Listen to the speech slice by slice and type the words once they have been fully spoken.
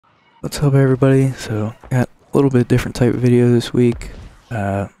What's up, everybody? So, got a little bit different type of video this week.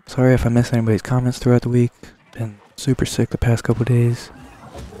 Sorry if I missed anybody's comments throughout the week. Been super sick the past couple days.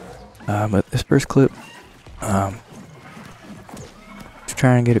 But this first clip, just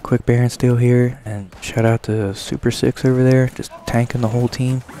trying to get a quick Baron steal here, and shout out to Super Six over there, just tanking the whole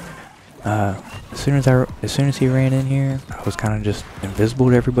team. As soon as he ran in here, I was kind of just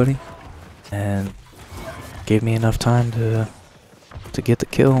invisible to everybody, and gave me enough time to get the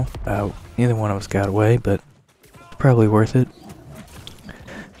kill. Neither one of us got away, but it's probably worth it.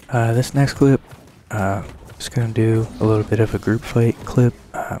 This next clip, just gonna do a little bit of a group fight clip.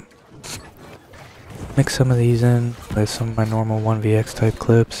 Mix some of these in with some of my normal 1vx type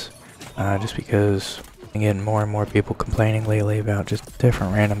clips, just because I'm getting more and more people complaining lately about just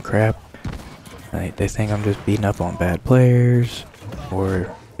different random crap. They think I'm just beating up on bad players,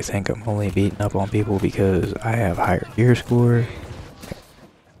 or they think I'm only beating up on people because I have higher gear score.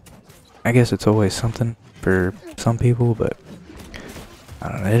 I guess it's always something for some people, but I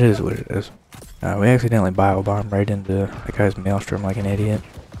don't know, it is what it is. We accidentally bio-bombed right into the guy's maelstrom like an idiot,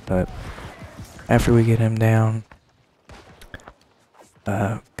 but after we get him down,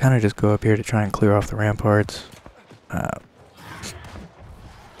 kind of just go up here to try and clear off the ramparts.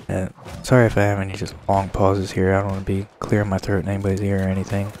 And sorry if I have any just long pauses here. I don't want to be clearing my throat in anybody's ear or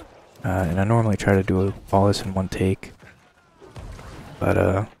anything. And I normally try to do all this in one take, but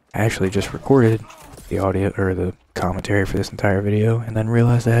I actually just recorded the audio or the commentary for this entire video and then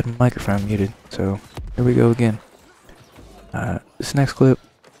realized I had my microphone muted, so here we go again. This next clip,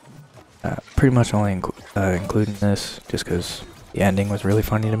 pretty much only including this just because the ending was really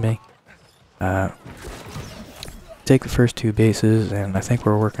funny to me. Take the first two bases, and I think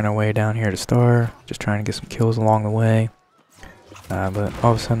we're working our way down here to Star, just trying to get some kills along the way. But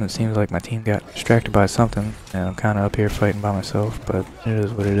all of a sudden it seems like my team got distracted by something, and I'm kind of up here fighting by myself, but it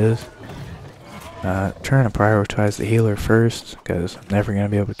is what it is. Trying to prioritize the healer first, because I'm never going to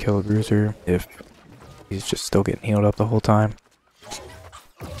be able to kill a bruiser if he's just still getting healed up the whole time.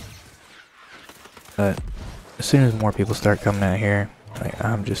 But as soon as more people start coming out here,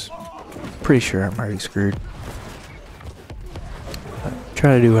 I'm just pretty sure I'm already screwed.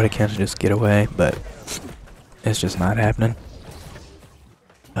 Try to do what I can to just get away, but it's just not happening.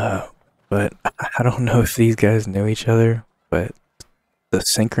 But I don't know if these guys know each other, but the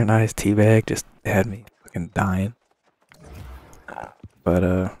synchronized teabag just had me fucking dying.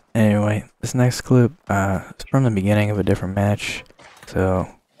 But anyway, this next clip is from the beginning of a different match. So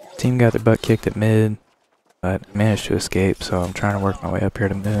team got their butt kicked at mid, but managed to escape, so I'm trying to work my way up here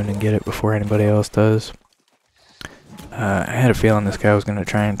to moon and get it before anybody else does. I had a feeling this guy was going to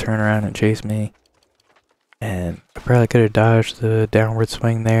try and turn around and chase me, and I probably could have dodged the downward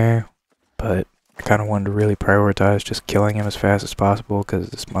swing there, but I kind of wanted to really prioritize just killing him as fast as possible because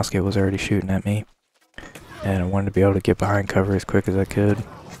this musket was already shooting at me, and I wanted to be able to get behind cover as quick as I could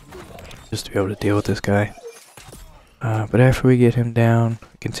just to be able to deal with this guy. But after we get him down,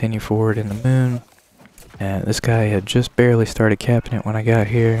 we continue forward in the moon, and this guy had just barely started capping it when I got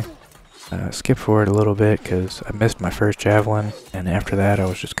here. Skip forward a little bit because I missed my first javelin, and after that I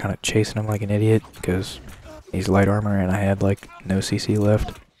was just kind of chasing him like an idiot because he's light armor and I had like no CC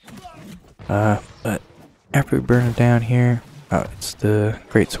left. But after we burn him down here, it's the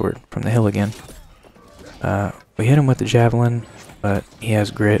greatsword from the hill again. We hit him with the javelin, but he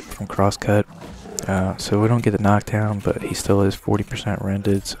has grit from crosscut, so we don't get the knockdown, but he still is 40%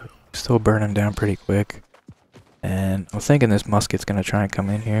 rented, so still burn him down pretty quick. And I'm thinking this musket's gonna try and come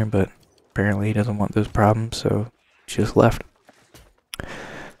in here, but apparently he doesn't want those problems, so he just left.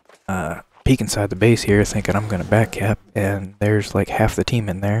 Peek inside the base here, thinking I'm gonna back cap, and there's like half the team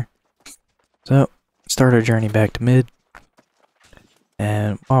in there. So, start our journey back to mid.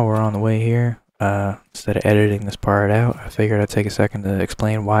 And while we're on the way here, instead of editing this part out, I figured I'd take a second to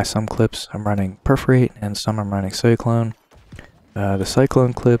explain why some clips I'm running Perforate and some I'm running Cyclone. The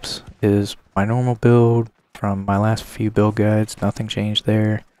Cyclone clips is my normal build from my last few build guides, nothing changed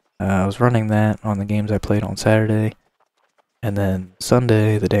there. I was running that on the games I played on Saturday, and then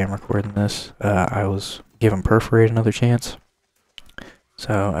Sunday, the day I'm recording this, I was giving Perforate another chance.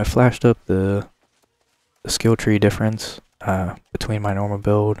 So I flashed up the skill tree difference between my normal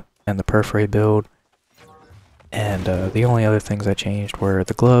build and the Perforate build, and the only other things I changed were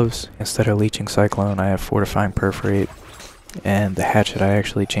the gloves. Instead of leeching Cyclone, I have fortifying Perforate, and the hatchet I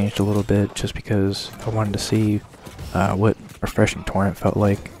actually changed a little bit just because I wanted to see what refreshing torrent felt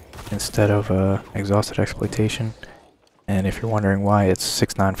like instead of exhausted exploitation. And if you're wondering why it's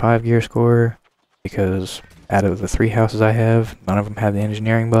 695 gear score, because out of the 3 houses I have, none of them have the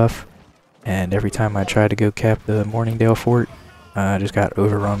engineering buff, and every time I tried to go cap the Morningdale fort, I just got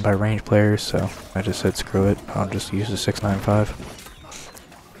overrun by ranged players, so I just said screw it, I'll just use the 695.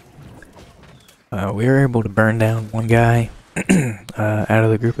 We were able to burn down one guy out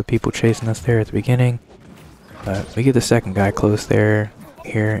of the group of people chasing us there at the beginning. We get the second guy close there,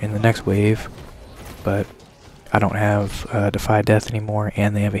 here in the next wave, but I don't have Defy Death anymore,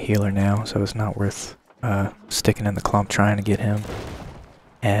 and they have a healer now, so it's not worth sticking in the clump trying to get him.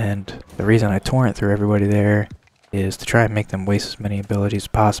 And the reason I torrent through everybody there is to try and make them waste as many abilities as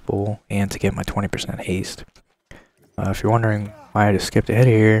possible, and to get my 20% haste. If you're wondering why I just skipped ahead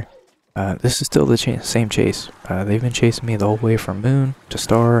of here, this is still the same chase. They've been chasing me the whole way from Moon to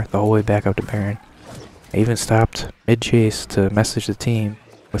Star, the whole way back up to Baron. I even stopped mid-chase to message the team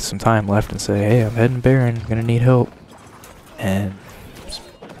with some time left and say, hey, I'm heading Baron, I'm gonna need help. And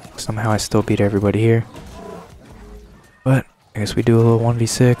somehow I still beat everybody here. But I guess we do a little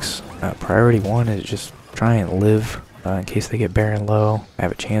 1v6. Priority 1 is just try and live in case they get Baron low. I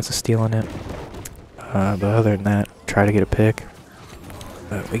have a chance of stealing it. But other than that, try to get a pick.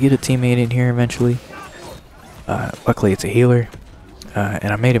 We get a teammate in here eventually. Luckily it's a healer.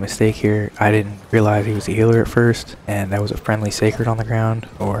 And I made a mistake here. I didn't realize he was a healer at first, and that was a friendly sacred on the ground,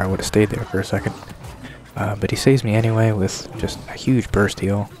 or I would have stayed there for a second. But he saves me anyway with just a huge burst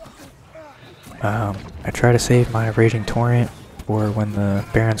heal. I try to save my Raging Torrent for when the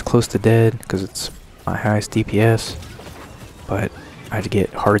Baron's close to dead, because it's my highest DPS, but I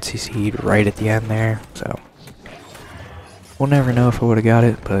get hard CC'd right at the end there, so we'll never know if I would have got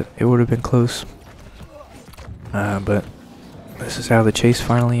it, but it would have been close. But this is how the chase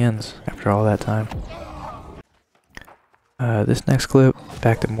finally ends after all that time. This next clip,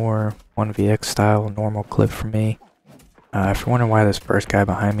 back to more 1vx style normal clip for me. If you're wondering why this first guy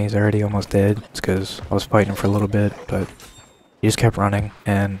behind me is already almost dead, it's because I was fighting him for a little bit, but he just kept running,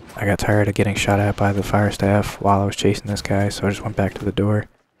 and I got tired of getting shot at by the fire staff while I was chasing this guy, so I just went back to the door.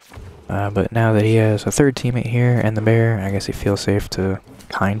 But now that he has a third teammate here and the bear, I guess he feels safe to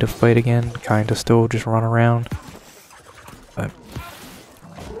kind of fight again, kind of still just run around. But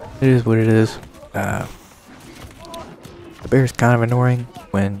it is what it is. The bear's kind of annoying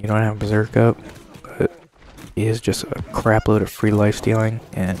when you don't have Berserk up, but he is just a crap load of free life stealing,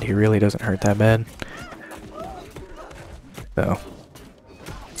 and he really doesn't hurt that bad. So,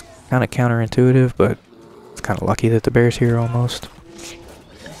 it's kind of counterintuitive, but it's kind of lucky that the bear's here almost.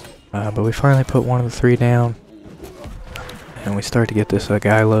 But we finally put one of the three down, and we start to get this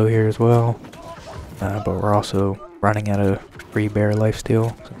guy low here as well. But we're also running out of free bear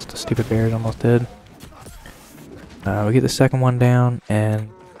lifesteal since the stupid bear is almost dead. We get the second one down, and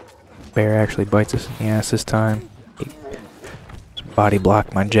bear actually bites us in the ass this time. He body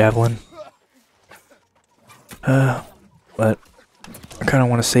blocked my javelin. But I kind of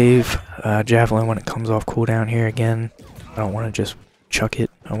want to save javelin when it comes off cooldown here again. I don't want to just chuck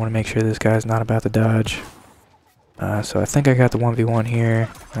it. I want to make sure this guy's not about to dodge. So I think I got the 1v1 here.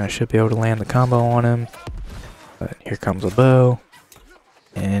 I should be able to land the combo on him. But here comes a bow.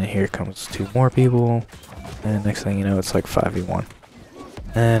 And here comes two more people. And next thing you know, it's like 5v1.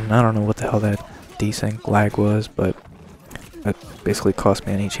 And I don't know what the hell that desync lag was, but that basically cost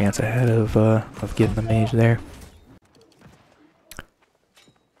me any chance I had of getting the mage there.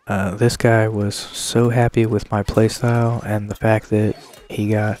 This guy was so happy with my playstyle and the fact that he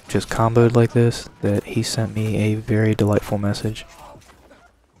got just comboed like this that he sent me a very delightful message.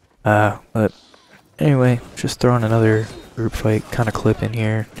 But anyway, just throwing another group fight kind of clip in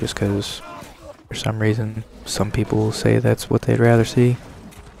here just because for some reason some people say that's what they'd rather see.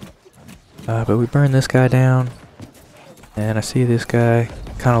 But we burn this guy down, and I see this guy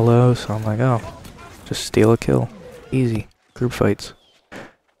kind of low, so I'm like, oh, just steal a kill. Easy. Group fights.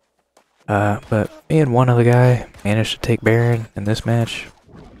 But me and one other guy managed to take Baron in this match.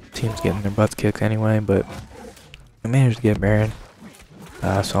 Team's getting their butts kicked anyway, but we managed to get Baron.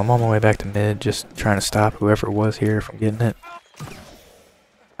 So I'm on my way back to mid, just trying to stop whoever was here from getting it.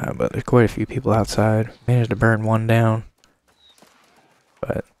 But there's quite a few people outside. Managed to burn one down.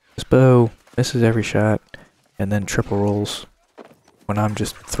 But this bow misses every shot, and then triple rolls when I'm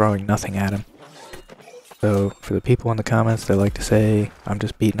just throwing nothing at him. So, for the people in the comments that like to say, I'm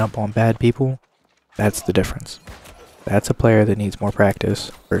just beating up on bad people, that's the difference. That's a player that needs more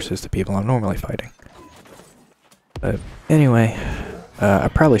practice versus the people I'm normally fighting. But anyway, I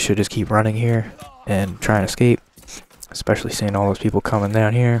probably should just keep running here and try and escape, especially seeing all those people coming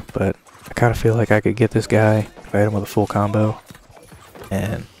down here, but I kind of feel like I could get this guy, fight him with a full combo,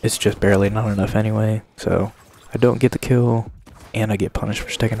 and it's just barely not enough anyway, so I don't get the kill, and I get punished for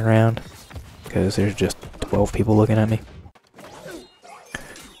sticking around. Because there's just 12 people looking at me.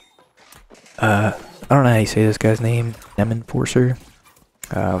 I don't know how you say this guy's name, Enforcer.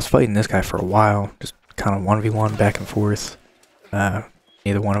 I was fighting this guy for a while, just kind of 1v1 back and forth.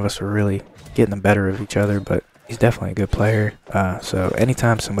 Neither one of us were really getting the better of each other, but he's definitely a good player. So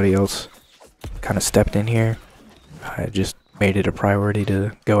anytime somebody else kind of stepped in here, I just made it a priority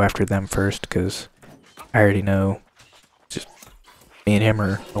to go after them first, because I already know just me and him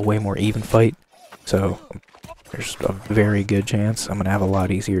are a way more even fight. So there's a very good chance I'm going to have a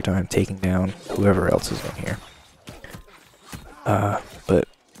lot easier time taking down whoever else is in here. But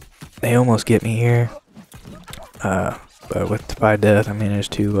they almost get me here. But with Defy Death, I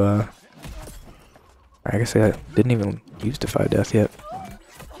managed to, I guess I didn't even use Defy Death yet.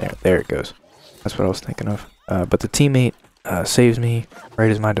 There it goes. That's what I was thinking of. But the teammate saves me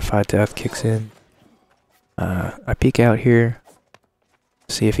right as my Defy Death kicks in. I peek out here,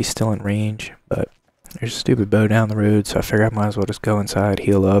 see if he's still in range, but there's a stupid bow down the road, so I figure I might as well just go inside,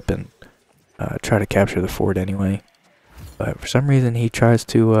 heal up, and try to capture the fort anyway. But for some reason, he tries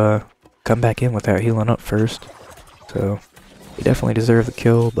to come back in without healing up first. So he definitely deserved the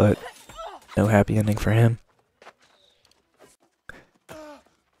kill, but no happy ending for him.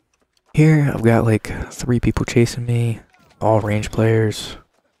 Here, I've got like 3 people chasing me, all range players.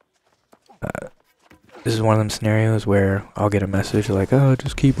 This is one of them scenarios where I'll get a message like, "Oh,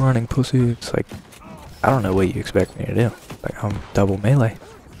 just keep running, pussy." It's like, I don't know what you expect me to do. Like, I'm double melee.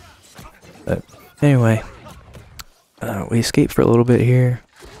 But anyway, we escaped for a little bit here.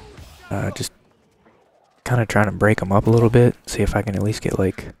 Just kind of trying to break them up a little bit, see if I can at least get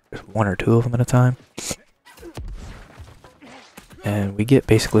like 1 or 2 of them at a time. And we get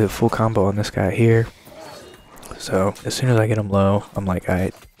basically a full combo on this guy here. So as soon as I get him low, I'm like,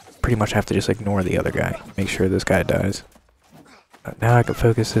 I pretty much have to just ignore the other guy, make sure this guy dies. Now I can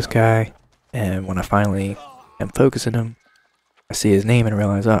focus this guy, and when I finally am focusing him, I see his name and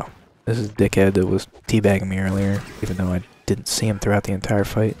realize, oh, this is the dickhead that was teabagging me earlier, even though I didn't see him throughout the entire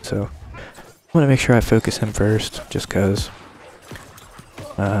fight. So I want to make sure I focus him first, just because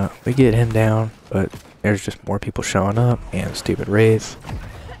we get him down, but there's just more people showing up, and stupid Wraith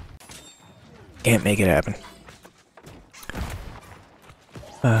can't make it happen.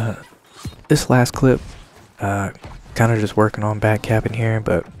 This last clip, kind of just working on backcapping here,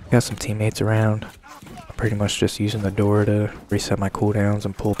 but got some teammates around. I'm pretty much just using the door to reset my cooldowns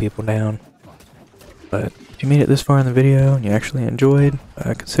and pull people down. But if you made it this far in the video and you actually enjoyed,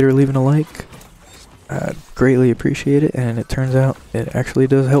 consider leaving a like. I'd greatly appreciate it, and it turns out it actually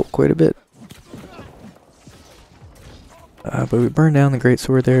does help quite a bit. But we burned down the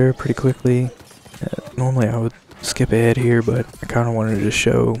greatsword there pretty quickly. Normally I would skip ahead here, but I kind of wanted to just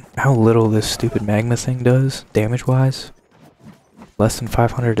show how little this stupid magma thing does, damage-wise. Less than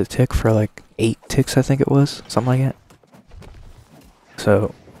 500 a tick for like 8 ticks, I think it was, something like that.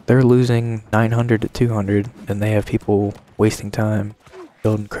 So they're losing 900 to 200, and they have people wasting time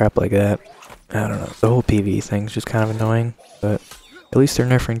building crap like that. I don't know, the whole PvE thing's just kind of annoying, but at least they're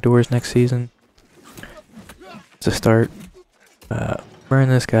nerfing doors next season. To start, burn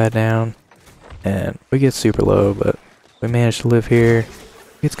this guy down, and we get super low, but we managed to live here.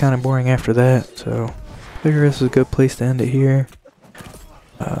 It gets kind of boring after that, so I figure this is a good place to end it here.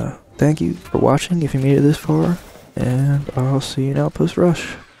 Thank you for watching if you made it this far, and I'll see you in Outpost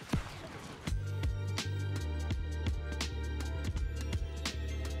Rush.